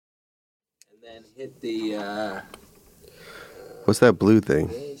then hit the, What's that blue thing?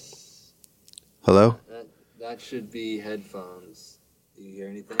 this. Hello? That should be headphones. Do you hear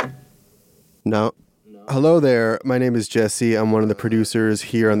anything? No. No. Hello there. My name is Jesse. I'm one of the producers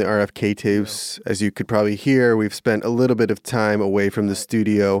here on the RFK tapes. As you could probably hear, we've spent a little bit of time away from the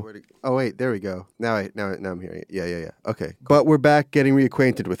studio. Oh, wait, there we go. Now I'm hearing it. Yeah. Okay. But we're back getting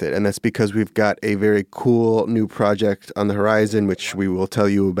reacquainted with it, and that's because we've got a very cool new project on the horizon, which we will tell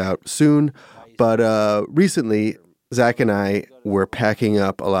you about soon. But recently, Zach and I were packing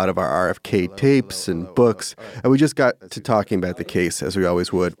up a lot of our RFK tapes and books, and we just got to talking about the case, as we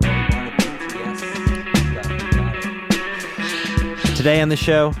always would. Today on the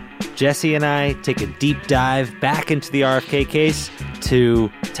show, Jesse and I take a deep dive back into the RFK case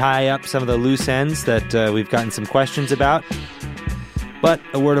to tie up some of the loose ends that we've gotten some questions about. But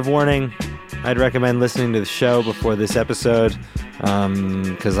a word of warning, I'd recommend listening to the show before this episode,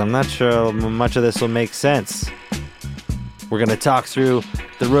 because I'm not sure much of this will make sense. We're going to talk through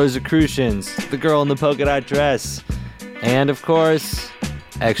the Rosicrucians, the girl in the polka dot dress, and of course,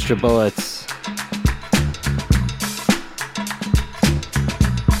 extra bullets.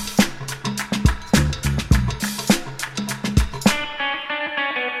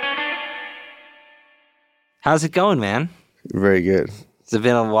 How's it going, man? Very good. It's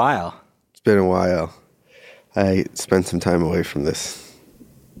been a while. It's been a while. I spent some time away from this.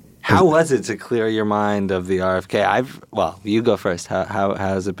 How was it to clear your mind of the RFK? Well, you go first. How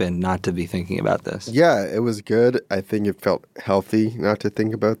has it been not to be thinking about this? Yeah, it was good. I think it felt healthy not to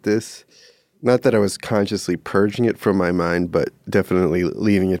think about this. Not that I was consciously purging it from my mind, but definitely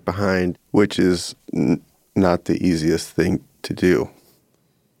leaving it behind, which is not the easiest thing to do.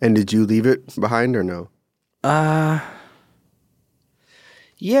 And did you leave it behind or no?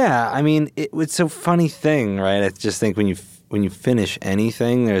 Yeah, I mean, it's a funny thing, right? I just think when you finish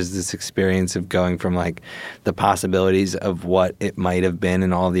anything, there's this experience of going from like the possibilities of what it might have been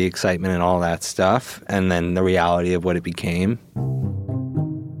and all the excitement and all that stuff, and then the reality of what it became.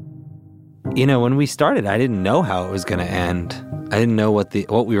 You know, when we started, I didn't know how it was going to end. I didn't know what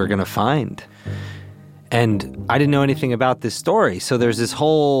we were going to find. And I didn't know anything about this story. So there's this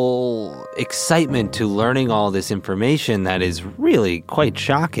whole excitement to learning all this information that is really quite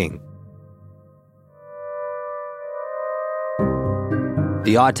shocking.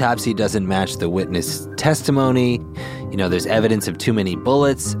 The autopsy doesn't match the witness testimony. You know, there's evidence of too many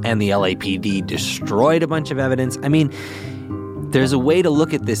bullets, and the LAPD destroyed a bunch of evidence. I mean, there's a way to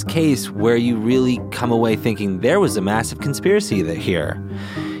look at this case where you really come away thinking there was a massive conspiracy here.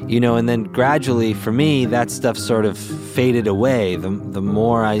 You know, and then gradually, for me, that stuff sort of faded away. The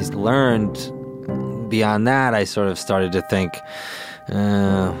more I learned beyond that, I sort of started to think,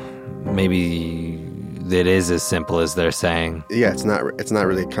 maybe it is as simple as they're saying. Yeah, it's not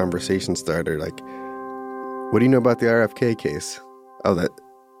really a conversation starter. Like, what do you know about the RFK case? Oh,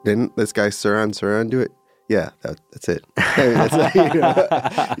 didn't this guy Sirhan do it? Yeah, that's it. I mean, that's, you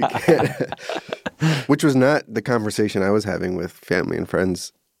can't. Which was not the conversation I was having with family and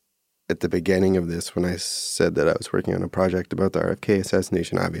friends at the beginning of this, when I said that I was working on a project about the RFK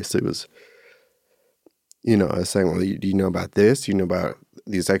assassination. Obviously was, I was saying, well, do you know about this? Do you know about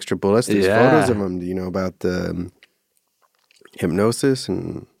these extra bullets? There's photos of them. Do you know about the hypnosis?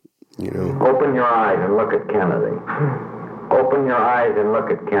 And, Open your eyes and look at Kennedy. Open your eyes and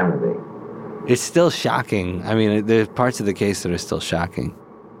look at Kennedy. It's still shocking. I mean, there's parts of the case that are still shocking.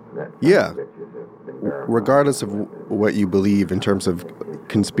 Yeah. Regardless of what you believe in terms of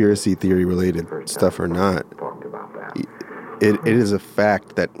conspiracy theory related stuff or not, it is a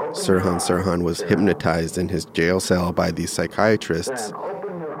fact that Sirhan was hypnotized in his jail cell by these psychiatrists.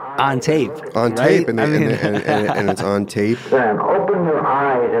 On tape. On tape, and it's on tape. Then open your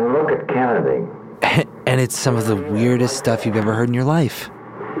eyes and look at Kennedy. And it's some of the weirdest stuff you've ever heard in your life.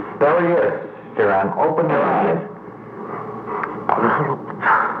 There he is, Sirhan. Open your eyes.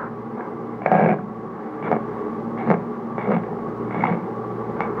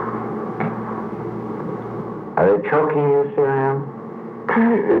 Are they choking you, Sirhan?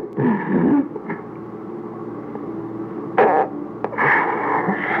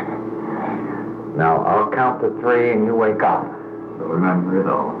 Now, I'll count to 3 and you wake up. So remember it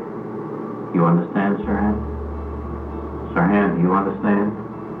all. You understand, Sirhan? Sirhan, do you understand?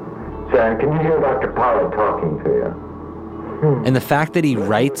 Sirhan, can you hear Dr. Pollard talking to you? And the fact that he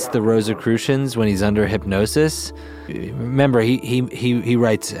writes the Rosicrucians when he's under hypnosis, remember, he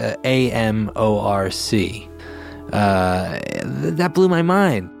writes AMORC. That blew my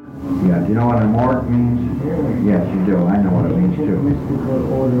mind. Yeah, do you know what a morgue means? Yes, you do. I know what it means, too.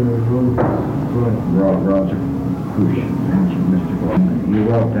 Mystical order Rosicrucian, ancient mystical. You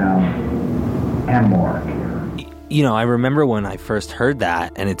wrote down and more. You know, I remember when I first heard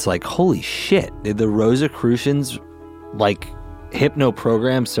that, and it's like, holy shit, did the Rosicrucians, like,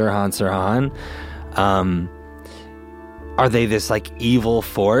 hypno-program Sirhan? Are they this, like, evil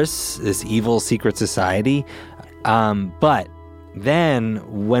force, this evil secret society? But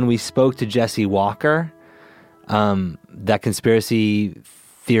then when we spoke to Jesse Walker, that conspiracy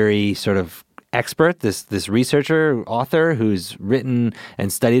theory sort of expert, this researcher, author who's written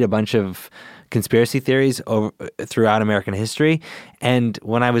and studied a bunch of conspiracy theories throughout American history. And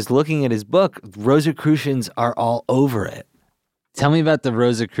when I was looking at his book, Rosicrucians are all over it. Tell me about the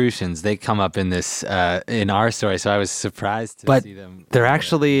Rosicrucians. They come up in this in our story, so I was surprised to see them. But they're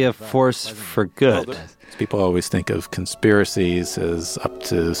actually a force for good. People always think of conspiracies as up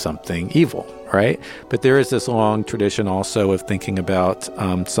to something evil, right? But there is this long tradition also of thinking about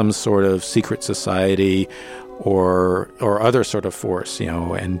some sort of secret society or other sort of force, you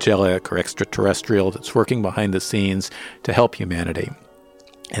know, angelic or extraterrestrial that's working behind the scenes to help humanity.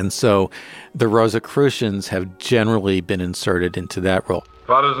 And so the Rosicrucians have generally been inserted into that role.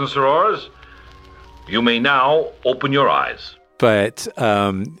 Fathers and sorors, you may now open your eyes. But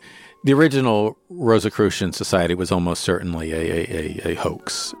the original Rosicrucian Society was almost certainly a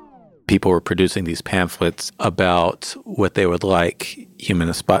hoax. People were producing these pamphlets about what they would like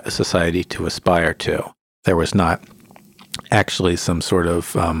human society to aspire to. There was not actually some sort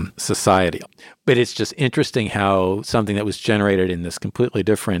of society. But it's just interesting how something that was generated in this completely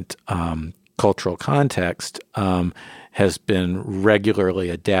different cultural context has been regularly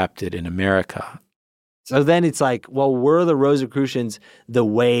adapted in America. So then it's like, well, were the Rosicrucians the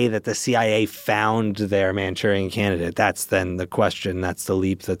way that the CIA found their Manchurian candidate? That's then the question. That's the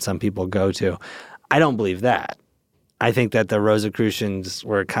leap that some people go to. I don't believe that. I think that the Rosicrucians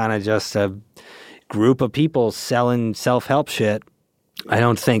were kind of just a group of people selling self-help shit. I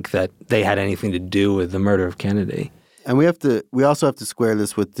don't think that they had anything to do with the murder of Kennedy. And we also have to square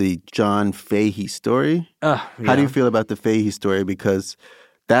this with the John Fahey story. Yeah. How do you feel about the Fahey story? Because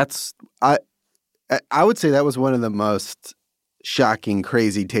I would say that was one of the most shocking,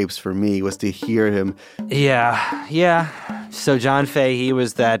 crazy tapes for me, was to hear him. Yeah. So John Fahey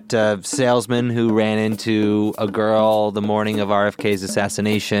was that salesman who ran into a girl the morning of RFK's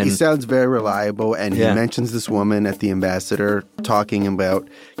assassination. He sounds very reliable, and he mentions this woman at the Ambassador talking about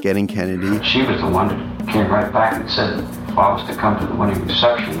getting Kennedy. She was the one that came right back and said if I was to come to the winning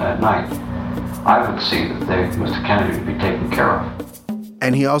reception that night, I would see that Mr. Kennedy would be taken care of.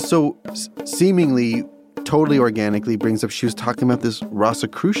 And he also seemingly totally organically brings up, she was talking about this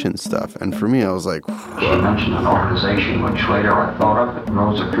Rosicrucian stuff. And for me, I was like, she mentioned an organization which later I thought of it,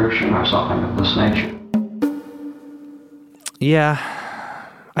 Rosicrucian or something of this nature. Yeah.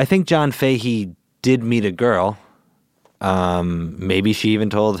 I think John Fahey did meet a girl. Maybe she even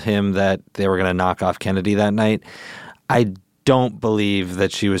told him that they were going to knock off Kennedy that night. I don't believe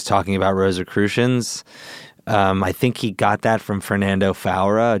that she was talking about Rosicrucians. I think he got that from Fernando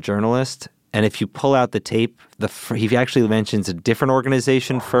Faura, a journalist. And if you pull out the tape, he actually mentions a different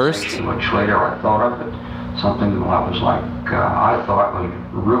organization first. Which later I thought of it, something I was like, I thought was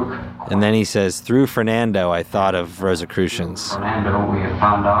Rook. And then he says, through Fernando, I thought of Rosicrucians. Fernando, we had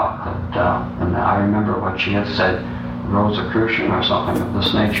found out that, and I remember what she had said, Rosicrucian or something of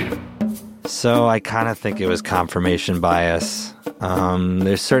this nature. So I kind of think it was confirmation bias.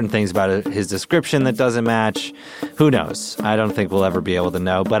 There's certain things about his description that doesn't match. Who knows? I don't think we'll ever be able to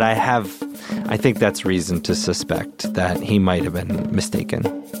know. But I think that's reason to suspect that he might have been mistaken.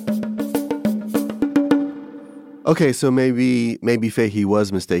 Okay, so maybe Fahey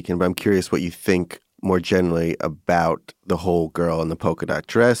was mistaken, but I'm curious what you think more generally about the whole girl in the polka dot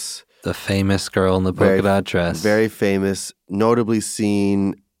dress. The famous girl in the polka dot dress. Very famous, notably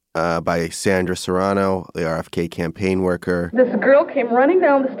seen by Sandra Serrano, the RFK campaign worker. This girl came running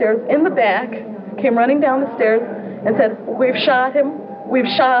down the stairs in the back, and said, we've shot him.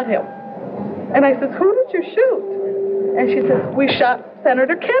 And I says, who did you shoot? And she says, we shot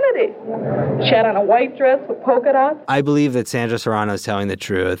Senator Kennedy. She had on a white dress with polka dots. I believe that Sandra Serrano is telling the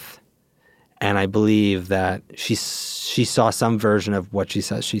truth, and I believe that she saw some version of what she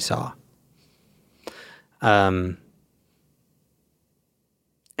says she saw. And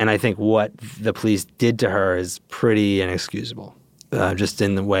I think what the police did to her is pretty inexcusable, just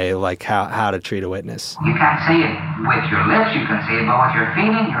in the way, like how to treat a witness. You can't see it with your lips, you can see it, but with your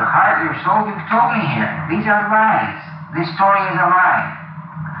feeling, your heart, your soul, you've told me here. These are lies. This story is a lie.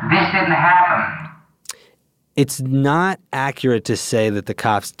 This didn't happen. It's not accurate to say that the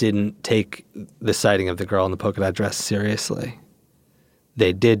cops didn't take the sighting of the girl in the polka dot dress seriously.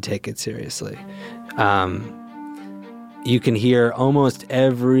 They did take it seriously. You can hear almost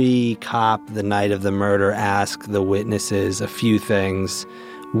every cop the night of the murder ask the witnesses a few things,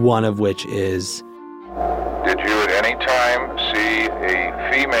 one of which is, did you at any time see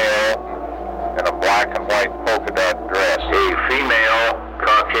a female in a black and white polka dot dress? A female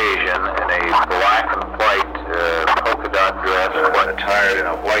Caucasian in a black and white polka dot dress, attired in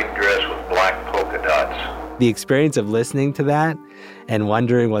a white dress with black polka dots. The experience of listening to that and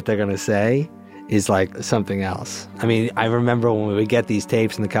wondering what they're going to say is like something else. I mean, I remember when we would get these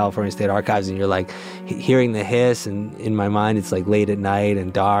tapes in the California State Archives and you're like hearing the hiss, and in my mind it's like late at night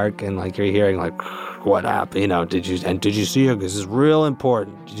and dark, and like you're hearing like, what happened? You know, did you see her? This is real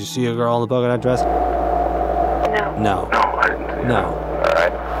important. Did you see a girl in the polka dot dress? No. No, I didn't see No. All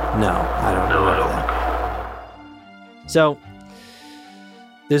right. No, I don't remember that. So,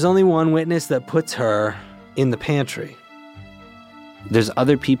 there's only one witness that puts her in the pantry. There's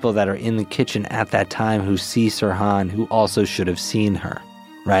other people that are in the kitchen at that time who see Sirhan, who also should have seen her,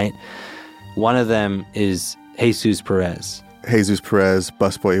 right? One of them is Jesus Perez. Jesus Perez,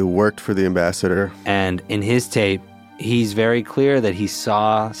 busboy who worked for the ambassador. And in his tape, he's very clear that he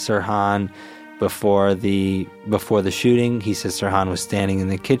saw Sirhan before the shooting. He says Sirhan was standing in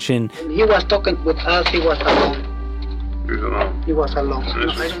the kitchen. He was talking with us. He was alone. He was alone.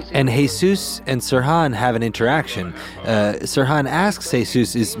 And Jesus and Sirhan have an interaction. Sirhan asks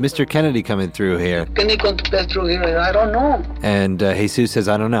Jesus, is Mr. Kennedy coming through here? Can he come to pass through here? I don't know. And Jesus says,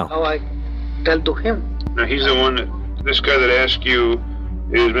 I don't know. How I tell to him. Now, he's the one this guy that asked you,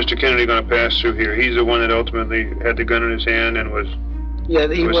 is Mr. Kennedy going to pass through here? He's the one that ultimately had the gun in his hand and was... Yeah,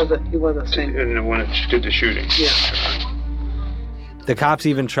 he was the same. And the one that did the shooting. Yeah. The cops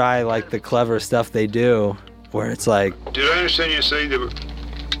even try, like, the clever stuff they do, where it's like... Did I understand you say that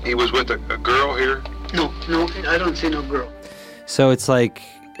he was with a girl here? No, I don't see no girl. So it's like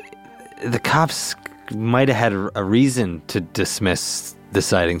the cops might have had a reason to dismiss the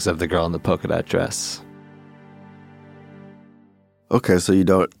sightings of the girl in the polka dot dress. Okay, so you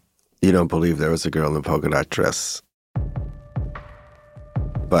don't believe there was a girl in the polka dot dress.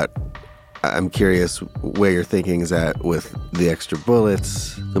 But I'm curious where your thinking is at with the extra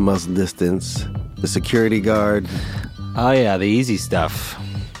bullets, the muzzle distance, the security guard. Oh yeah, the easy stuff.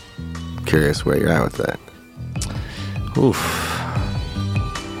 Curious where you're at with that. Oof.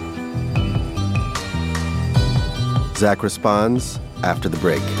 Zach responds after the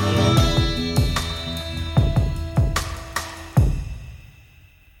break.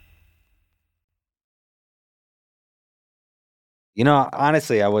 You know,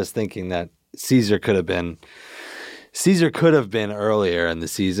 honestly, I was thinking that Caesar could have been earlier in the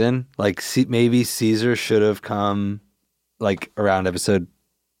season. Like, maybe Caesar should have come, like, around episode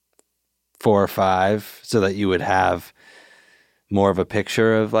 4 or 5, so that you would have more of a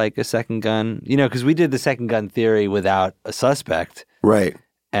picture of, like, a second gun. You know, because we did the second gun theory without a suspect. Right.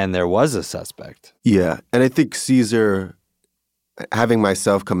 And there was a suspect. Yeah. And I think Caesar, having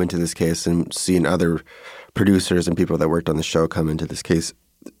myself come into this case and seeing other producers and people that worked on the show come into this case,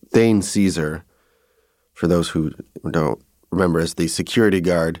 Thane Caesar, for those who don't remember, is the security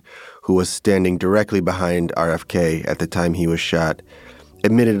guard who was standing directly behind RFK at the time he was shot,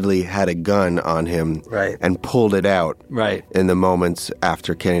 admittedly had a gun on him, right, and pulled it out, right, in the moments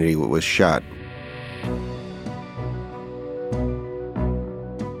after Kennedy was shot.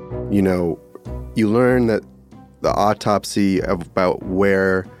 You know, you learn that the autopsy about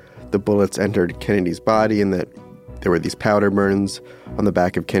where the bullets entered Kennedy's body and that there were these powder burns on the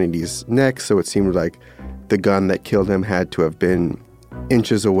back of Kennedy's neck, so it seemed like the gun that killed him had to have been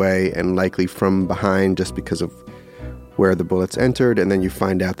inches away and likely from behind just because of where the bullets entered. And then you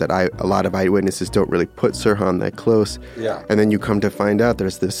find out that a lot of eyewitnesses don't really put Sirhan that close. Yeah. And then you come to find out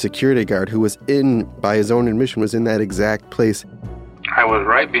there's this security guard who was by his own admission, was in that exact place. I was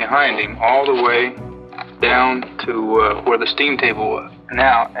right behind him all the way down to where the steam table was.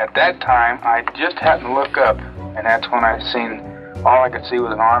 Now, at that time, I just happened to look up, and that's when all I could see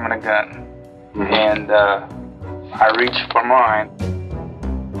was an arm and a gun. Mm-hmm. And I reached for mine.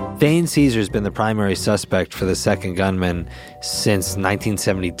 Thane Caesar's been the primary suspect for the second gunman since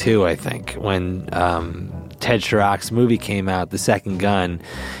 1972, I think, when Ted Chirac's movie came out, The Second Gun,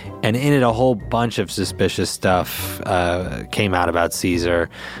 and in it a whole bunch of suspicious stuff came out about Caesar.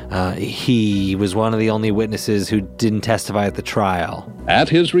 He was one of the only witnesses who didn't testify at the trial. At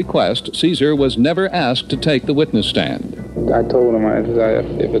his request, Caesar was never asked to take the witness stand. I told him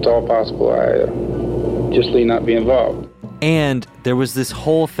if it's all possible, I just not be involved. And there was this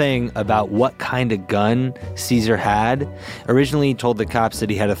whole thing about what kind of gun Caesar had. Originally, he told the cops that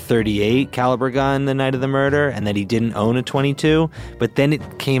he had a .38 caliber gun the night of the murder and that he didn't own a .22. But then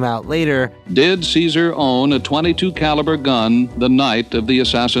it came out later. Did Caesar own a .22 caliber gun the night of the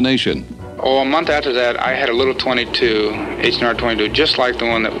assassination? Oh, a month after that, I had a little .22, H&R .22, just like the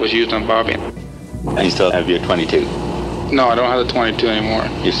one that was used on Bobby. And you still have your .22? No, I don't have the .22 anymore.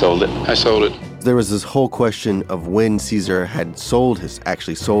 You sold it? I sold it. There was this whole question of when Caesar had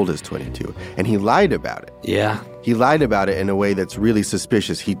actually sold his .22, and he lied about it. Yeah. He lied about it in a way that's really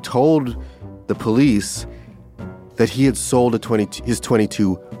suspicious. He told the police that he had sold his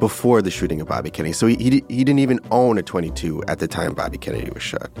 .22 before the shooting of Bobby Kennedy. So he didn't even own a .22 at the time Bobby Kennedy was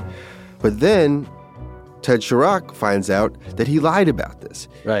shot. But then Ted Chirac finds out that he lied about this.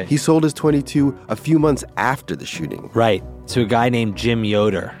 Right. He sold his .22 a few months after the shooting. Right. To a guy named Jim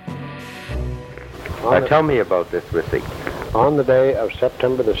Yoder. Tell me about this receipt. On the day of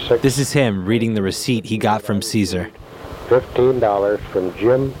September the 6th... This is him reading the receipt he got from Caesar. $15 from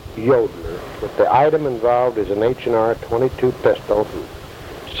Jim Yoder. But the item involved is an H&R .22 pistol.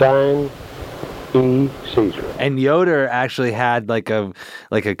 Signed, E. Caesar. And Yoder actually had like a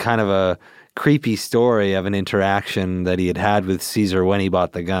kind of a creepy story of an interaction that he had with Caesar when he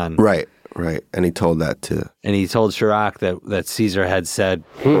bought the gun. Right. And he told that too. And he told Chirac that Caesar had said...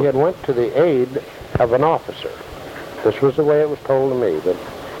 He had went to the aid of an officer. This was the way it was told to me, that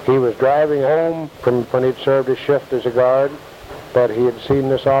he was driving home from when he'd served his shift as a guard, but he had seen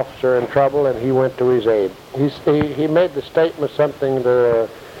this officer in trouble and he went to his aid. He made the statement something to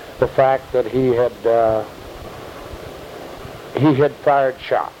the fact that he had fired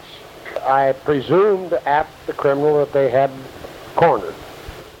shots. I presumed at the criminal that they had cornered.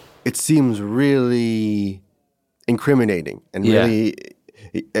 It seems really incriminating and really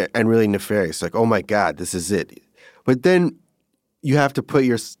nefarious. Like, oh my God, this is it. But then you have to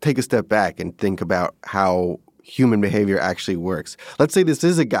take a step back and think about how human behavior actually works. Let's say this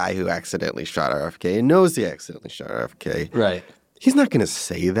is a guy who accidentally shot RFK and knows he accidentally shot RFK. Right. He's not going to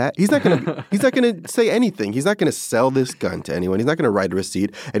say that. He's not going to say anything. He's not going to sell this gun to anyone. He's not going to write a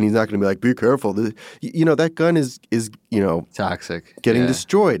receipt, and he's not going to be like, be careful. That gun is toxic, getting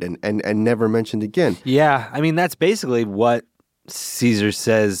destroyed and never mentioned again. Yeah, I mean, that's basically what Caesar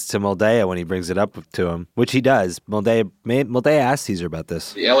says to Moldea when he brings it up to him, which he does. Moldea asked Caesar about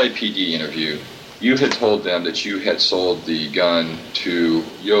this. The LAPD interview, you had told them that you had sold the gun to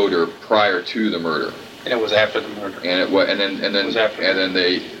Yoder prior to the murder. And it was after the murder. Then it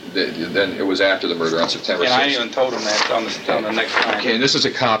was after the murder on September 6th. And I even told him that on the next time. Okay, and this is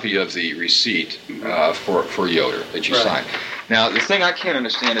a copy of the receipt for Yoder that you signed. Now, the thing I can't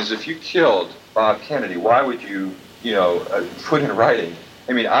understand is if you killed Bob Kennedy, why would you put in writing?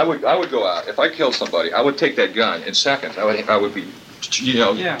 I mean, I would go out. If I killed somebody, I would take that gun in seconds. I would be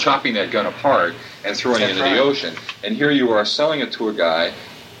chopping that gun apart and throwing it into the ocean. And here you are selling it to a guy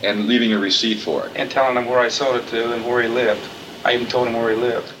and leaving a receipt for it. And telling him where I sold it to and where he lived. I even told him where he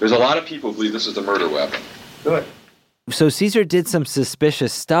lived. There's a lot of people who believe this is the murder weapon. Good. So Caesar did some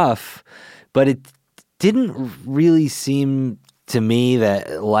suspicious stuff, but it didn't really seem to me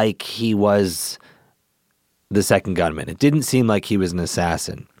that like he was the second gunman. It didn't seem like he was an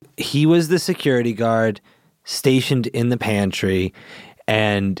assassin. He was the security guard stationed in the pantry,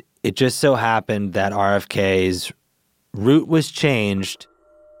 and it just so happened that RFK's route was changed.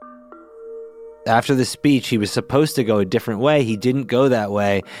 After the speech, he was supposed to go a different way. He didn't go that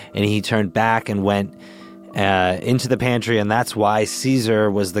way, and he turned back and went into the pantry, and that's why Caesar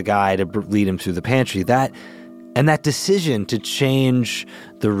was the guy to lead him through the pantry. That decision to change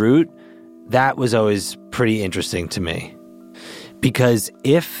the route, that was always pretty interesting to me. Because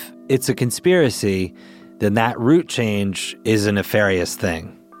if it's a conspiracy, then that route change is a nefarious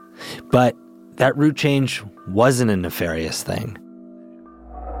thing. But that route change wasn't a nefarious thing.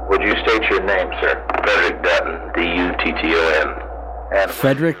 Would you state your name, sir? Frederick Dutton, D-U-T-T-O-N.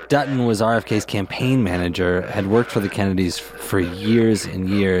 Frederick Dutton was RFK's campaign manager, had worked for the Kennedys for years and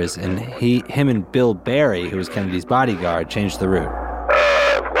years, and him and Bill Barry, who was Kennedy's bodyguard, changed the route.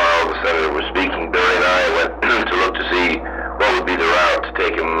 While the senator was speaking, Barry and I went to look to see what would be the route to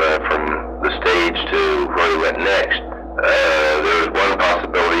take him from the stage to where he went next. There was one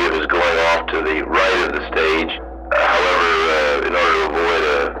possibility of his going off to the right of the stage. However, in order to avoid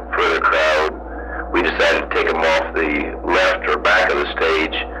a further crowd, we decided to take him off the left or back of the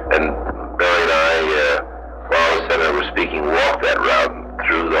stage, and Barry and I, while the senator was speaking, walked that route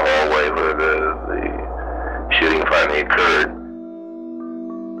through the hallway where the shooting finally occurred.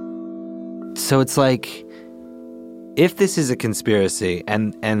 So it's like, if this is a conspiracy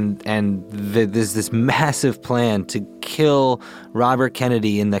and there's this massive plan to kill Robert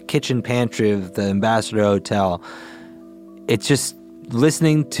Kennedy in the kitchen pantry of the Ambassador Hotel, it's just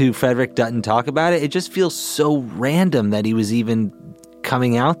listening to Frederick Dutton talk about it, it just feels so random that he was even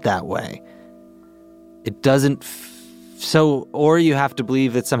coming out that way. It doesn't... or you have to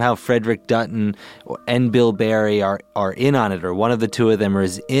believe that somehow Frederick Dutton and Bill Barry are in on it, or one of the two of them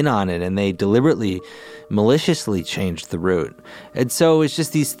is in on it, and they deliberately, maliciously changed the route. And so it's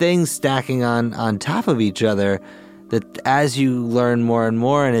just these things stacking on top of each other that as you learn more and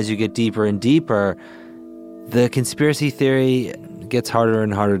more and as you get deeper and deeper, the conspiracy theory gets harder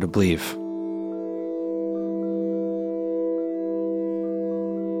and harder to believe.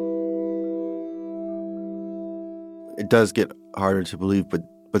 It does get harder to believe,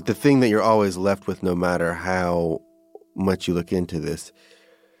 but the thing that you're always left with, no matter how much you look into this,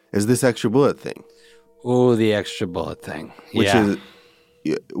 is this extra bullet thing. Oh, the extra bullet thing.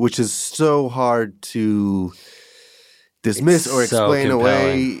 Which is so hard to dismiss or explain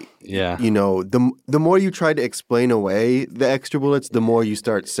away. Yeah. You know, the more you try to explain away the extra bullets, the more you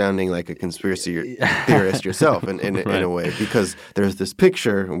start sounding like a conspiracy theorist yourself in a way, because there's this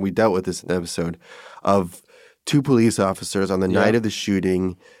picture, and we dealt with this in the episode, of two police officers on the night of the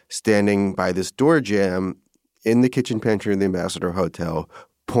shooting standing by this door jamb in the kitchen pantry of the Ambassador Hotel,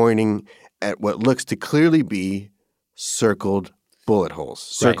 pointing at what looks to clearly be circled bullet holes,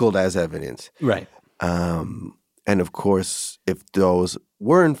 circled as evidence. Right. And of course, if those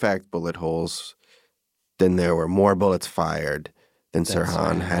were in fact bullet holes, then there were more bullets fired than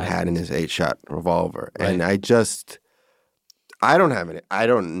Sirhan had in his 8-shot revolver. Right. And I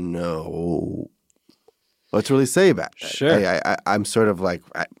don't know what to really say about that. Sure. I'm sort of like,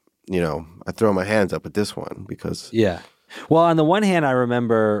 I throw my hands up at this one because... Yeah. Well, on the one hand, I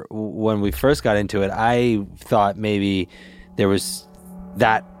remember when we first got into it, I thought maybe there was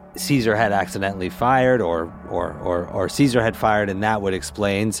that Caesar had accidentally fired or Caesar had fired, and that would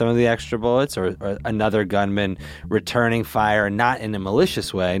explain some of the extra bullets, or another gunman returning fire, not in a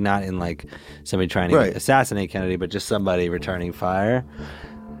malicious way, not in like somebody trying to assassinate Kennedy, but just somebody returning fire.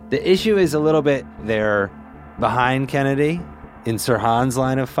 The issue is a little bit they're behind Kennedy in Sirhan's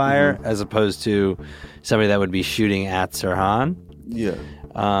line of fire, as opposed to somebody that would be shooting at Sirhan. Yeah.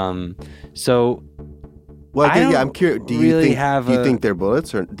 So... Well, I'm curious. Do you think they're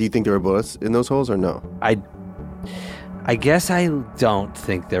bullets, or do you think there were bullets in those holes, or no? I guess I don't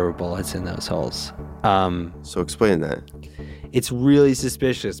think there were bullets in those holes. So explain that. It's really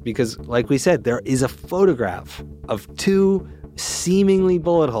suspicious because, like we said, there is a photograph of two seemingly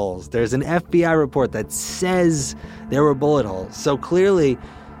bullet holes. There's an FBI report that says there were bullet holes. So clearly,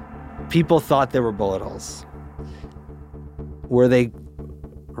 people thought there were bullet holes. Were they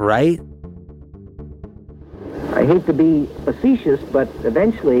right? I hate to be facetious, but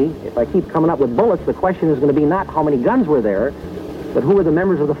eventually, if I keep coming up with bullets, the question is going to be not how many guns were there, but who were the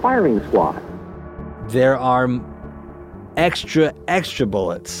members of the firing squad. There are extra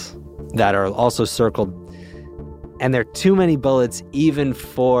bullets that are also circled, and there are too many bullets even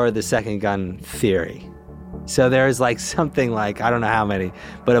for the second gun theory. So there's like something like, I don't know how many,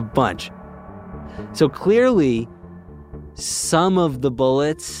 but a bunch. So clearly, some of the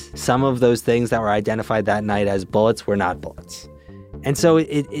bullets, some of those things that were identified that night as bullets were not bullets. And so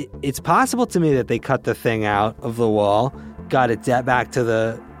it's possible to me that they cut the thing out of the wall, got it back to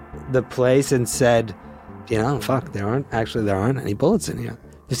the place and said, fuck, there aren't any bullets in here.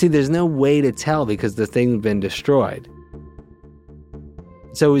 You see, there's no way to tell because the thing's been destroyed.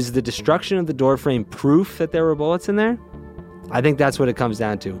 So is the destruction of the door frame proof that there were bullets in there? I think that's what it comes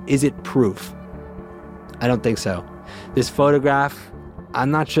down to. Is it proof? I don't think so. This photograph, I'm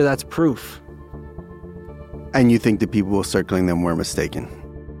not sure that's proof. And you think the people circling them were mistaken?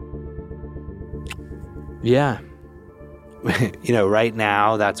 Yeah. Right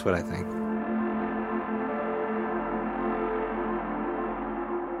now, that's what I think.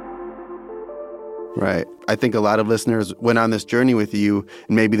 Right. I think a lot of listeners went on this journey with you,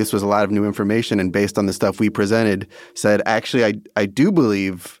 and maybe this was a lot of new information, and based on the stuff we presented, said, actually, I do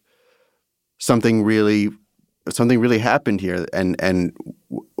believe something really happened here, and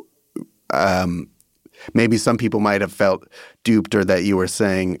maybe some people might have felt duped, or that you were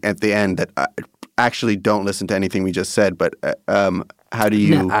saying at the end that actually don't listen to anything we just said. But how do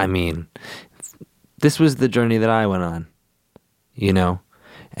you? I mean, this was the journey that I went on,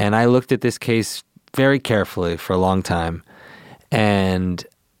 and I looked at this case very carefully for a long time, and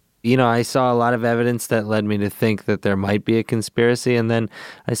I saw a lot of evidence that led me to think that there might be a conspiracy, and then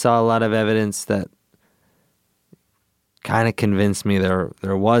I saw a lot of evidence that kind of convinced me there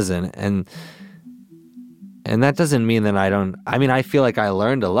wasn't. And And that doesn't mean that I feel like I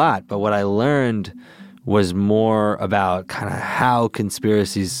learned a lot, but what I learned was more about kind of how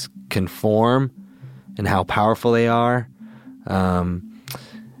conspiracies can form and how powerful they are, and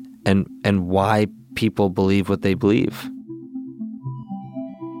why people believe what they believe.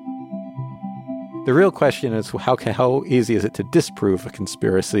 The real question is how easy is it to disprove a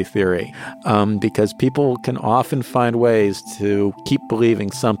conspiracy theory? Because people can often find ways to keep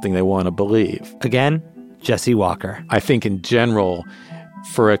believing something they want to believe. Again, Jesse Walker. I think in general,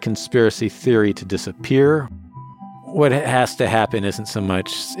 for a conspiracy theory to disappear, what has to happen isn't so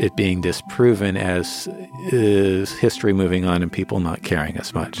much it being disproven as is history moving on and people not caring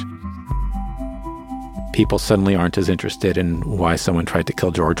as much. People suddenly aren't as interested in why someone tried to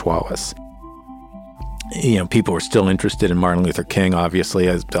kill George Wallace. You know, people were still interested in Martin Luther King, obviously,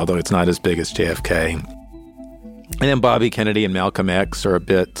 although it's not as big as JFK. And then Bobby Kennedy and Malcolm X are a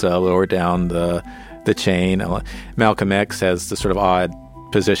bit lower down the chain. Malcolm X has the sort of odd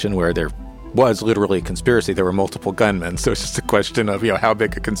position where there was literally a conspiracy. There were multiple gunmen, so it's just a question of, how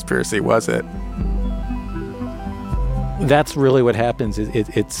big a conspiracy was it? That's really what happens.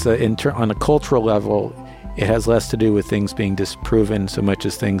 It's on a cultural level, it has less to do with things being disproven so much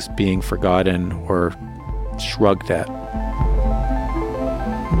as things being forgotten or shrugged at.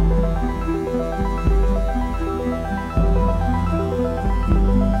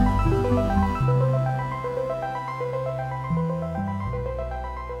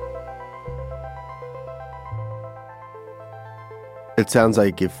 It sounds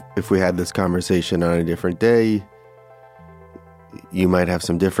like if we had this conversation on a different day, you might have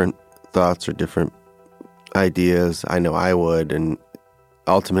some different thoughts or different ideas. I know I would, and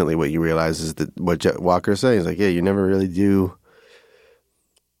ultimately what you realize is that what Walker's saying is like, yeah, you never really do.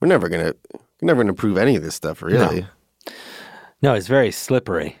 We're never gonna prove any of this stuff, really. No, it's very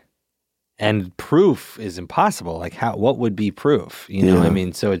slippery, and proof is impossible. Like, what would be proof? I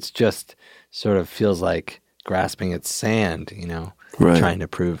mean, so it's just sort of feels like grasping at sand, right, trying to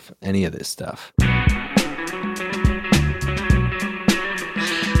prove any of this stuff.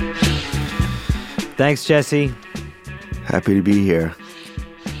 Thanks, Jesse. Happy to be here.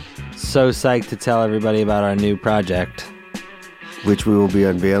 So psyched to tell everybody about our new project. Which we will be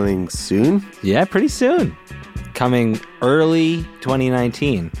unveiling soon? Yeah, pretty soon. Coming early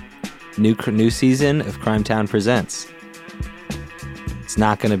 2019. New season of Crimetown Presents. It's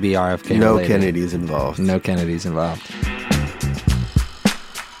not going to be RFK No related. Kennedys involved. No Kennedys involved.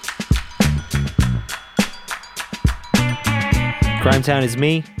 Crimetown is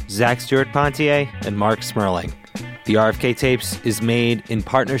me, Zach Stewart-Pontier, and Mark Smerling. The RFK Tapes is made in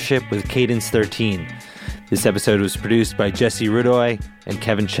partnership with Cadence 13. This episode was produced by Jesse Rudoy and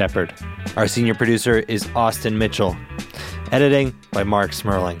Kevin Shepard. Our senior producer is Austin Mitchell. Editing by Mark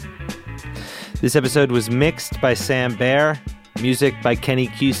Smerling. This episode was mixed by Sam Baer, music by Kenny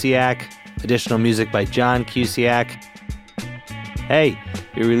Cusiak, additional music by John Cusiak. Hey,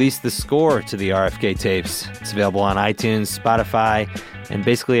 we released the score to the RFK Tapes. It's available on iTunes, Spotify, and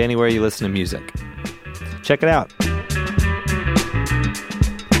basically anywhere you listen to music. Check it out.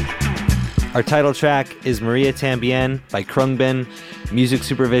 Our title track is Maria Tambien by Krungbin, music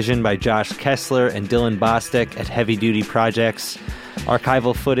supervision by Josh Kessler and Dylan Bostic at Heavy Duty Projects,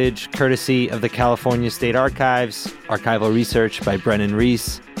 archival footage courtesy of the California State Archives, archival research by Brennan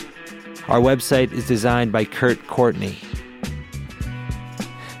Reese. Our website is designed by Kurt Courtney.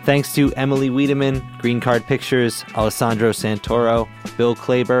 Thanks to Emily Wiedemann, Green Card Pictures, Alessandro Santoro, Bill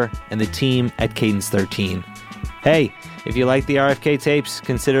Klaber, and the team at Cadence 13. Hey, if you like the RFK Tapes,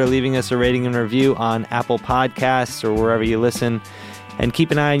 consider leaving us a rating and review on Apple Podcasts or wherever you listen. And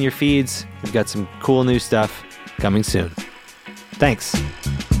keep an eye on your feeds. We've got some cool new stuff coming soon. Thanks.